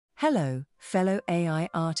Hello, fellow AI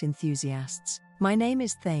art enthusiasts. My name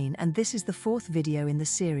is Thane and this is the fourth video in the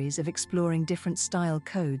series of exploring different style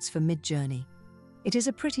codes for Midjourney. It is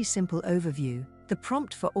a pretty simple overview. The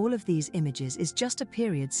prompt for all of these images is just a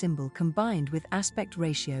period symbol combined with aspect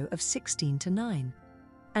ratio of 16:9.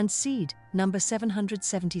 And seed number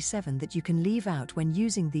 777 that you can leave out when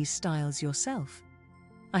using these styles yourself.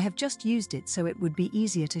 I have just used it so it would be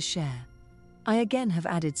easier to share. I again have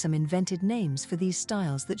added some invented names for these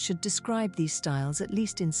styles that should describe these styles at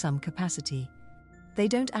least in some capacity. They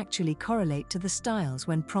don't actually correlate to the styles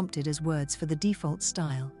when prompted as words for the default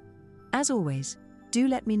style. As always, do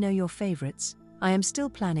let me know your favorites. I am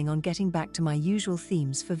still planning on getting back to my usual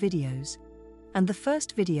themes for videos. And the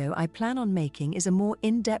first video I plan on making is a more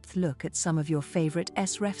in-depth look at some of your favorite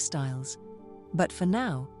SREF styles. But for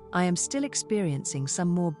now, I am still experiencing some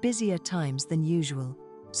more busier times than usual.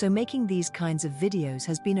 So making these kinds of videos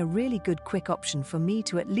has been a really good quick option for me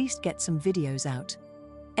to at least get some videos out.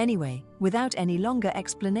 Anyway, without any longer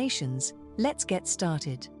explanations, let's get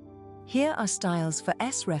started. Here are styles for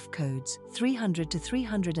SREF codes 300 to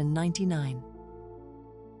 399.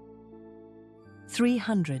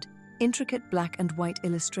 300. Intricate black and white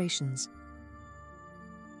illustrations.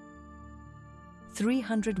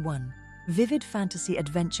 301. Vivid fantasy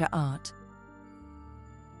adventure art.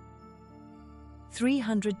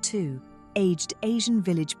 302. Aged Asian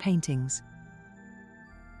village paintings.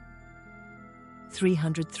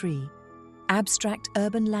 303. Abstract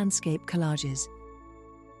urban landscape collages.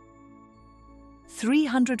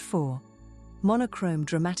 304. Monochrome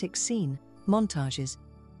dramatic scene montages.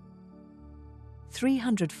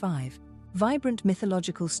 305. Vibrant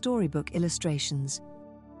mythological storybook illustrations.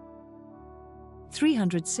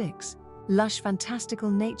 306. Lush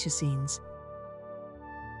fantastical nature scenes.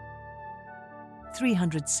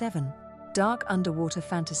 307. Dark underwater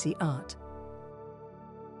fantasy art.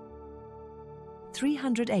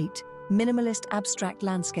 308. Minimalist abstract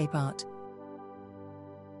landscape art.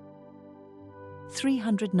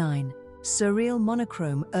 309. Surreal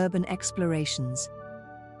monochrome urban explorations.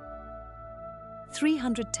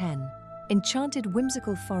 310. Enchanted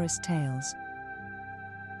whimsical forest tales.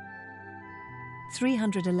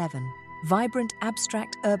 311. Vibrant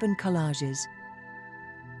abstract urban collages.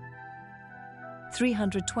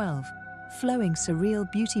 312. Flowing surreal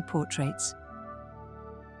beauty portraits.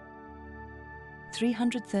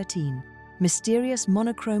 313. Mysterious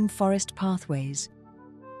monochrome forest pathways.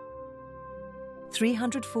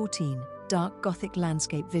 314. Dark Gothic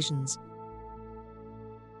landscape visions.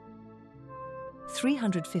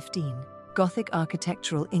 315. Gothic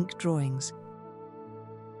architectural ink drawings.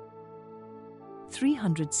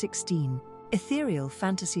 316. Ethereal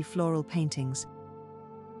fantasy floral paintings.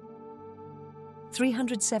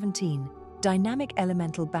 317. Dynamic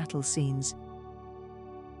elemental battle scenes.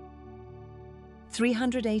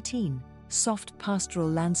 318. Soft pastoral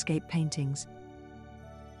landscape paintings.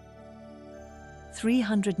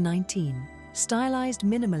 319. Stylized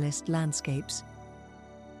minimalist landscapes.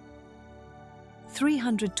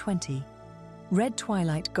 320. Red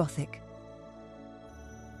Twilight Gothic.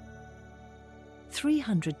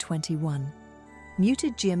 321.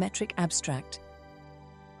 Muted geometric abstract.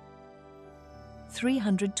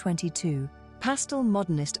 322. Pastel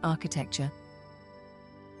modernist architecture.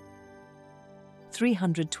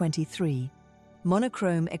 323.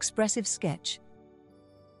 Monochrome expressive sketch.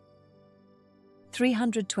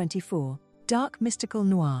 324. Dark mystical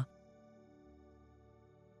noir.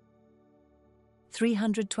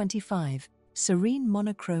 325. Serene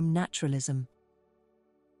monochrome naturalism.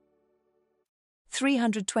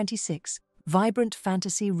 326. Vibrant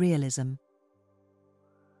fantasy realism.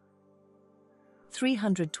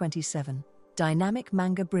 327. Dynamic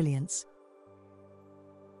manga brilliance.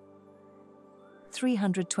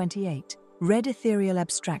 328. Red ethereal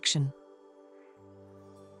abstraction.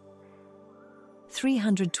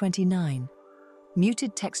 329.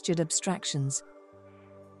 Muted textured abstractions.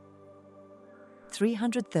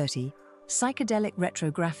 330. Psychedelic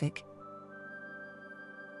retrographic.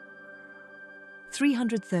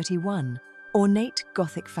 331. Ornate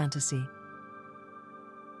Gothic fantasy.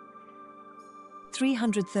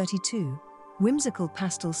 332. Whimsical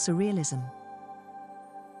pastel surrealism.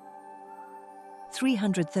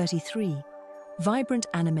 333. Vibrant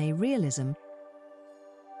anime realism.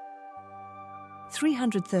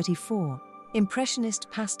 334.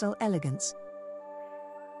 Impressionist pastel elegance.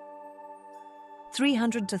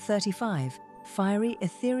 335. Fiery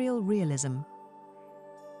ethereal realism.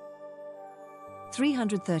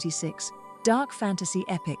 336. Dark fantasy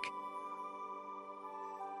epic.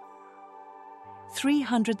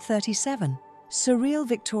 337. Surreal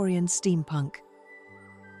Victorian steampunk.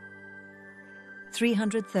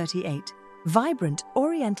 338. Vibrant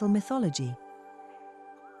Oriental mythology.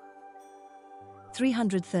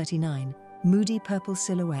 339. Moody purple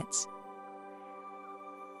silhouettes.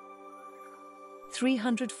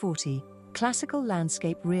 340. Classical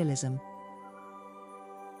landscape realism.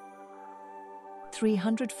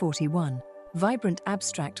 341. Vibrant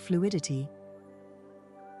abstract fluidity.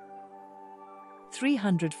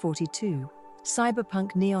 342.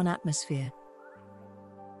 Cyberpunk neon atmosphere.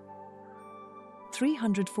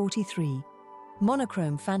 343.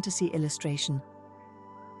 Monochrome fantasy illustration.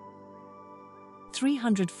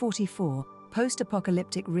 344.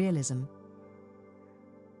 Post-apocalyptic realism.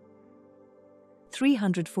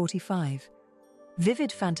 345.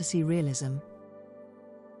 Vivid fantasy realism.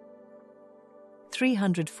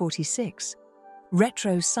 346.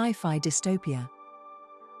 Retro sci-fi dystopia.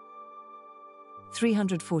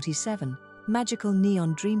 347. Magical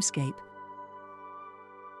neon dreamscape.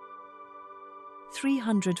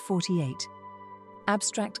 348.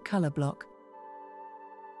 Abstract color block.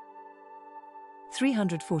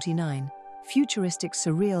 349. Futuristic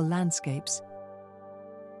surreal landscapes.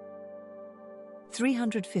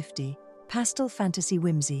 350. Pastel fantasy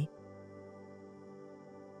whimsy.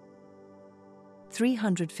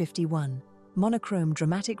 351. Monochrome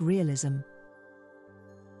dramatic realism.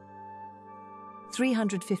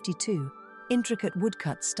 352. Intricate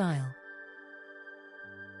woodcut style.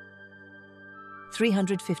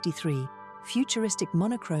 353. Futuristic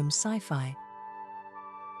monochrome sci-fi.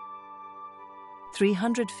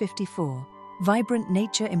 354. Vibrant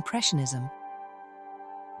nature impressionism.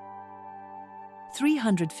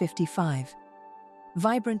 355.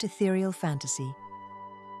 Vibrant ethereal fantasy.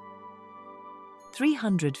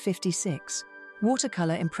 356.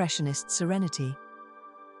 Watercolor impressionist serenity.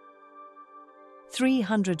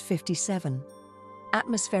 357.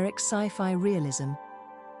 Atmospheric sci-fi realism.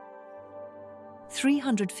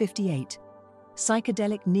 358.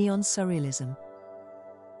 Psychedelic neon surrealism.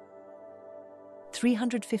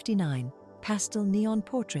 359. Pastel neon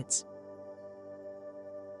portraits.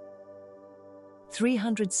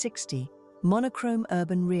 360. Monochrome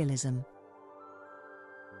urban realism.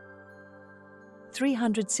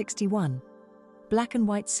 361. Black and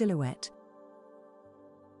white silhouette.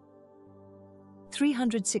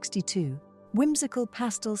 362. Whimsical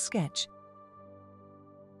pastel sketch.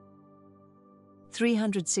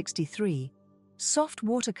 363. Soft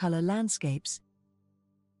watercolor landscapes.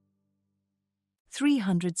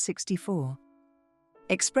 364.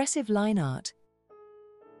 Expressive line art.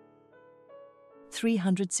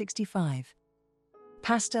 365.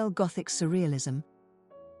 Pastel Gothic surrealism.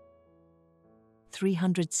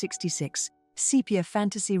 366. Sepia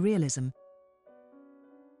fantasy realism.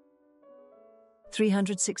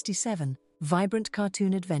 367. Vibrant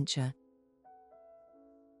cartoon adventure.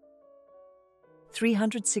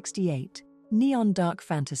 368. Neon dark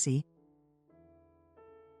fantasy.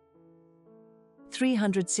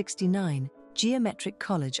 369. Geometric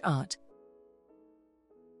collage art.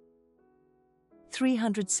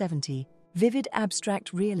 370. Vivid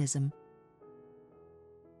abstract realism.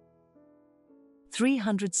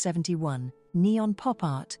 371. Neon pop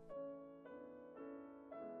art.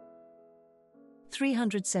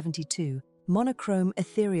 372. Monochrome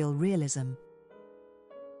ethereal realism.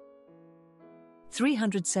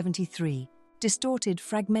 373. Distorted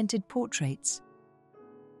fragmented portraits.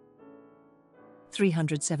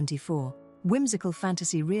 374. Whimsical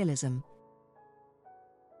fantasy realism.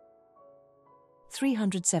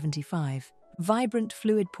 375. Vibrant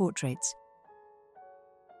fluid portraits.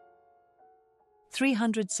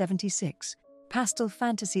 376. Pastel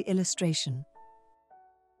fantasy illustration.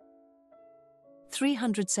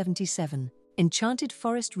 377. Enchanted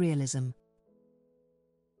forest realism.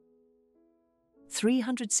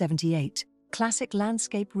 378. Classic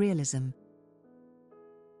landscape realism.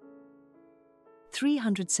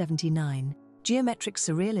 379. Geometric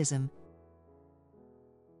surrealism.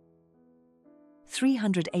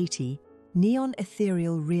 380. Neon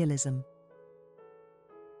ethereal realism.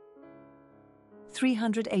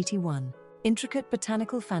 381. Intricate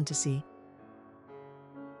botanical fantasy.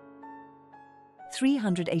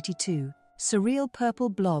 382. Surreal purple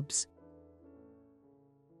blobs.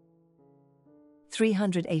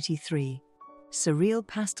 383. Surreal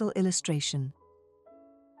pastel illustration.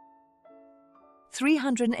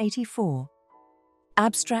 384.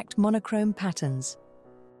 Abstract monochrome patterns.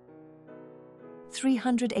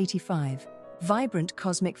 385. Vibrant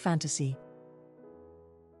cosmic fantasy.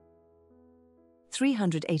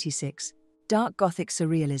 386. Dark Gothic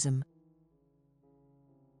surrealism.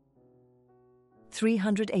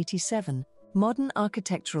 387. Modern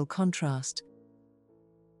architectural contrast.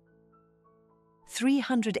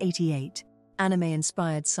 388.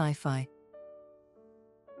 Anime-inspired sci-fi.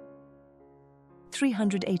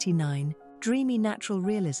 389. Dreamy natural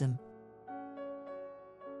realism.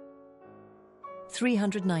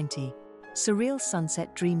 390. Surreal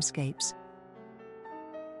sunset dreamscapes.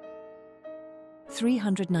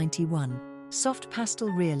 391. Soft pastel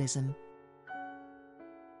realism.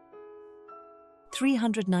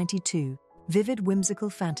 392. Vivid whimsical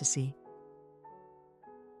fantasy.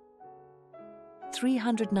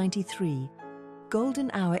 393.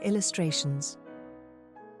 Golden hour illustrations.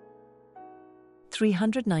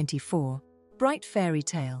 394. Bright fairy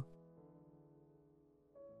tale.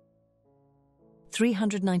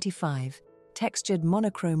 395. Textured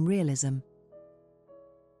monochrome realism.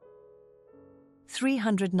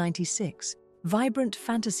 396. Vibrant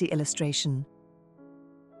fantasy illustration.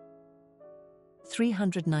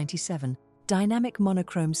 397. Dynamic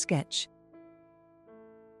monochrome sketch.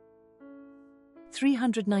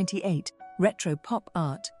 398. Retro pop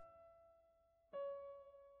art.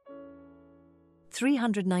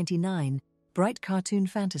 399. Bright cartoon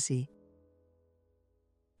fantasy.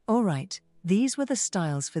 Alright, these were the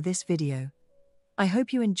styles for this video. I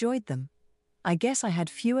hope you enjoyed them. I guess I had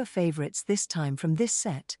fewer favorites this time from this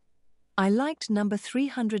set. I liked number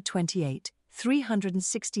 328,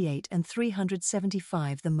 368 and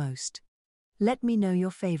 375 the most. Let me know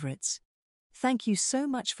your favorites. Thank you so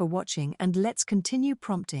much for watching, and let's continue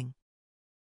prompting.